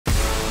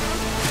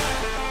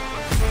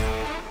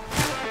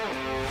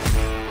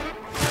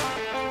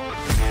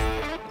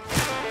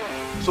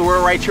So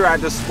we're right here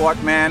at this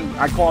spot, man.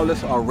 I call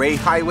this a ray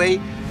highway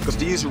because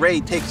these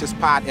ray takes this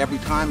path every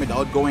time with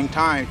outgoing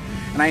time.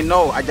 And I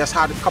know I just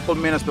had a couple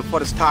minutes before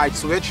this tide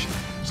switch.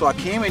 So I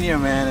came in here,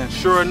 man, and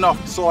sure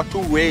enough, saw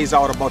two rays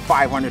out about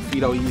 500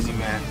 feet out easy,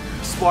 man.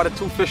 Spotted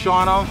two fish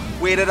on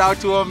them, waded out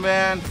to them,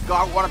 man.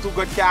 Got one or two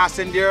good casts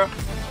in there.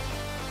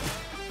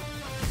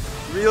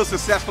 Real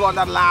successful on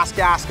that last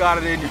cast, got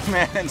it in there,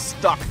 man, and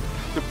stuck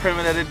the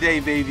permit of the day,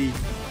 baby.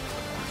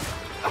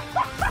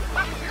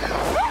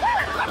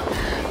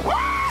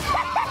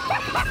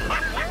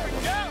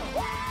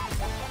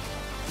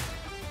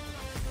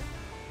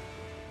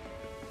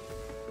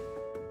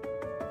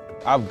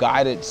 I've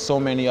guided so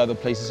many other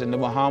places in the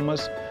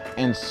Bahamas,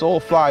 and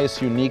Soulfly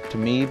is unique to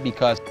me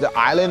because the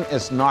island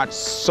is not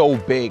so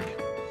big,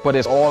 but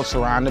it's all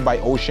surrounded by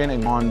ocean,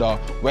 and on the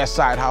west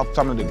side have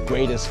some of the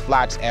greatest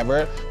flats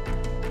ever.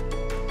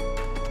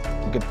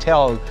 You could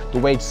tell the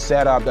way it's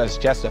set up as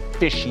just a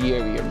fishy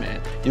area,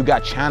 man. You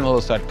got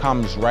channels that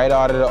comes right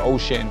out of the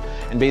ocean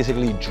and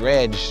basically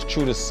dredge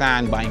through the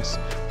sandbanks.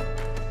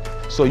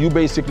 So you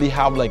basically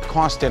have like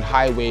constant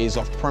highways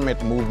of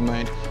permit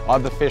movement,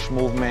 other fish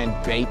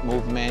movement, bait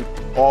movement,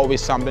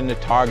 always something to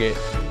target.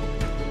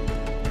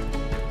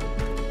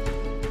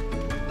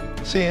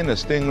 Seeing a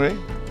stingray,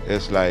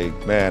 it's like,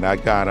 man, I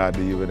can't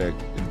even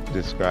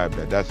describe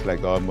that. That's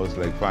like almost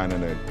like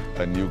finding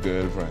a new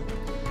girlfriend.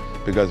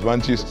 Because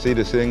once you see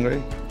the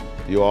stingray,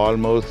 you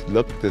almost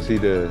look to see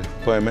the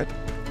permit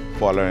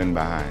following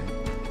behind.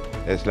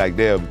 It's like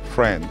they're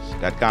friends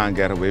that can't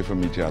get away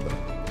from each other.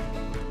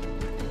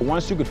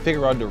 Once you could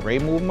figure out the ray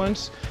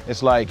movements,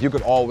 it's like you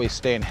could always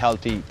stay in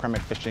healthy permit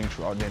fishing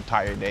throughout the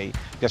entire day,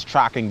 just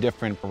tracking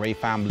different ray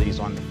families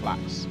on the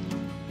flats.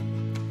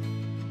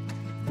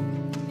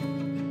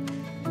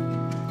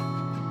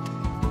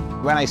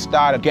 When I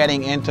started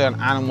getting into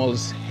an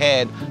animal's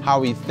head,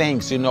 how he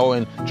thinks, you know,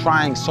 and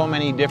trying so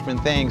many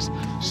different things,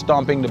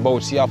 stomping the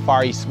boat, see how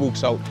far he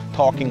spooks out,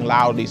 talking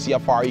loudly, see how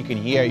far he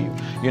can hear you,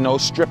 you know,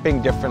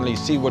 stripping differently,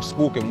 see what's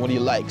spooking, what he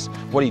likes,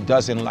 what he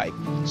doesn't like.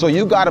 So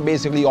you gotta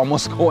basically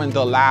almost go into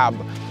a lab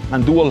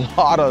and do a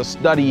lot of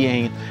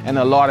studying and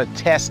a lot of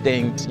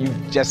testing. You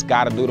just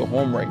gotta do the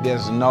homework.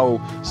 There's no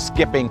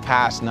skipping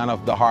past none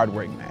of the hard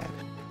work, man.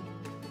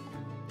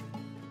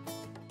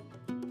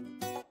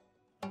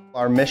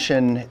 Our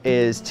mission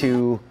is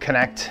to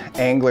connect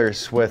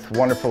anglers with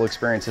wonderful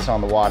experiences on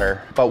the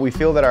water, but we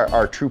feel that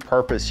our true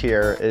purpose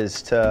here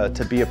is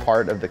to be a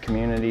part of the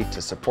community,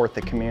 to support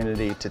the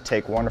community, to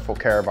take wonderful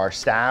care of our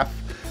staff,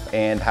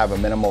 and have a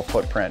minimal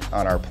footprint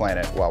on our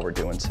planet while we're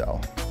doing so.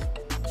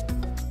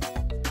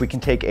 We can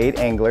take 8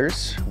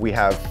 anglers. We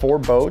have 4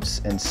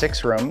 boats and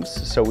 6 rooms,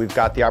 so we've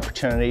got the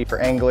opportunity for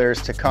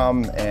anglers to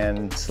come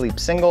and sleep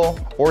single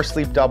or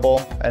sleep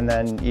double, and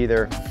then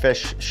either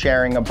fish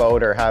sharing a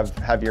boat or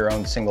have your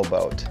own single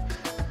boat.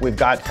 We've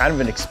got kind of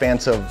an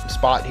expansive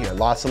spot here,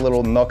 lots of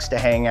little nooks to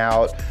hang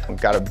out. We've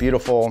got a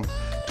beautiful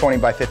 20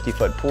 by 50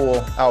 foot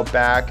pool out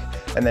back,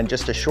 and then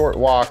just a short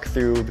walk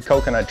through the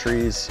coconut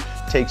trees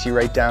takes you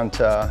right down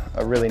to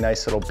a really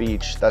nice little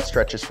beach that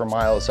stretches for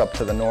miles up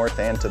to the north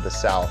and to the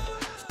south.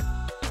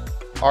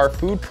 Our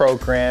food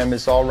program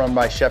is all run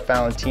by Chef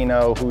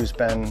Valentino, who's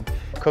been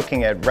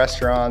cooking at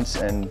restaurants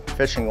and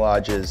fishing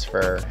lodges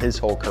for his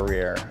whole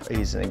career.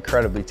 He's an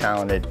incredibly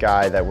talented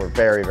guy that we're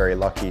very, very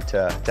lucky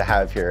to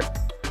have here.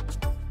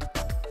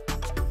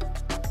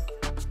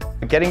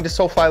 Getting to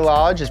Soulfly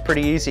Lodge is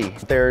pretty easy.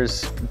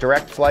 There's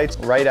direct flights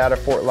right out of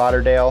Fort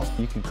Lauderdale.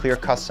 You can clear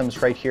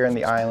customs right here in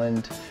the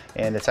island,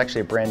 and it's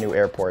actually a brand new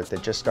airport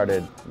that just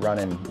started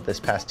running this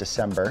past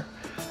December.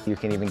 You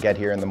can even get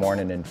here in the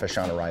morning and fish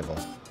on arrival.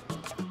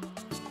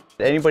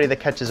 Anybody that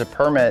catches a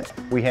permit,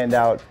 we hand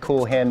out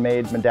cool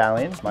handmade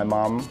medallions. My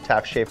mom,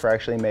 Schaefer,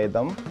 actually made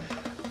them.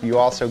 You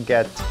also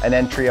get an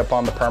entry up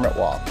on the permit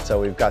wall. So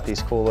we've got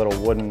these cool little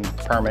wooden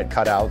permit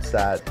cutouts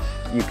that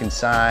you can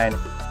sign.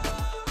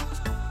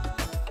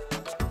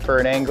 For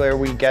an angler,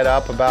 we get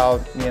up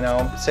about,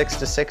 6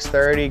 to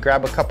 6:30,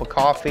 grab a cup of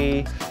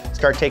coffee,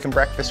 start taking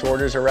breakfast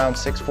orders around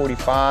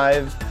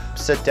 6:45,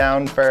 sit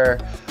down for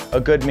a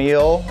good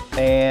meal,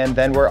 and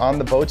then we're on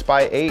the boats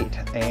by 8.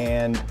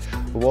 And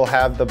we'll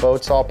have the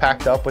boats all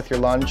packed up with your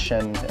lunch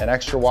and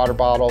extra water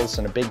bottles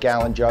and a big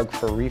gallon jug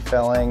for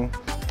refilling,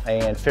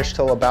 and fish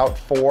till about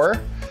 4.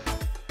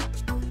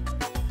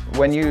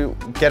 When you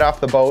get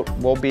off the boat,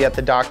 we'll be at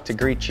the dock to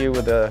greet you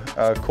with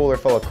a cooler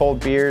full of cold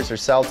beers or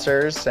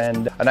seltzers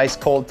and a nice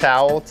cold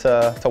towel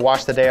to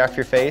wash the day off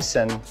your face,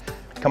 and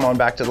come on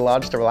back to the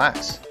lodge to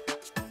relax.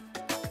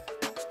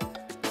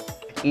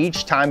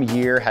 Each time of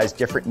year has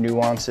different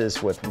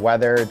nuances with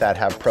weather that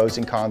have pros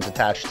and cons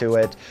attached to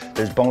it.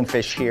 There's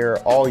bonefish here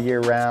all year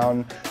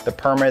round. The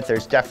permit,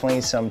 there's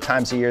definitely some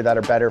times of year that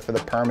are better for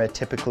the permit,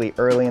 typically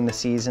early in the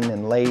season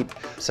and late.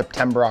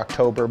 September,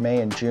 October,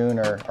 May, and June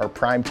are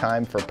prime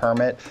time for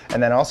permit.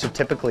 And then also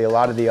typically a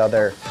lot of the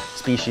other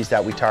species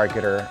that we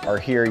target are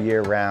here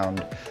year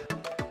round.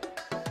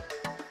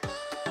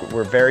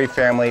 We're very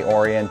family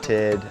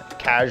oriented,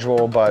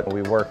 casual, but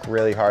we work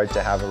really hard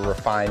to have a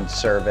refined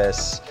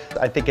service.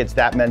 I think it's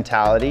that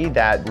mentality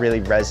that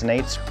really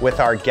resonates with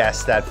our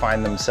guests that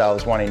find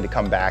themselves wanting to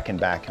come back and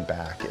back and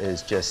back,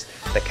 is just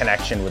the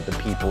connection with the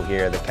people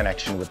here, the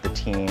connection with the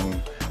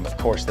team. Of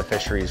course, the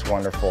fishery is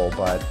wonderful,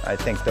 but I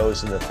think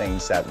those are the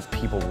things that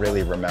people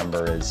really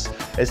remember is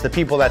the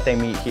people that they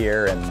meet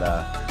here and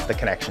the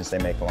connections they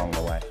make along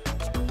the way.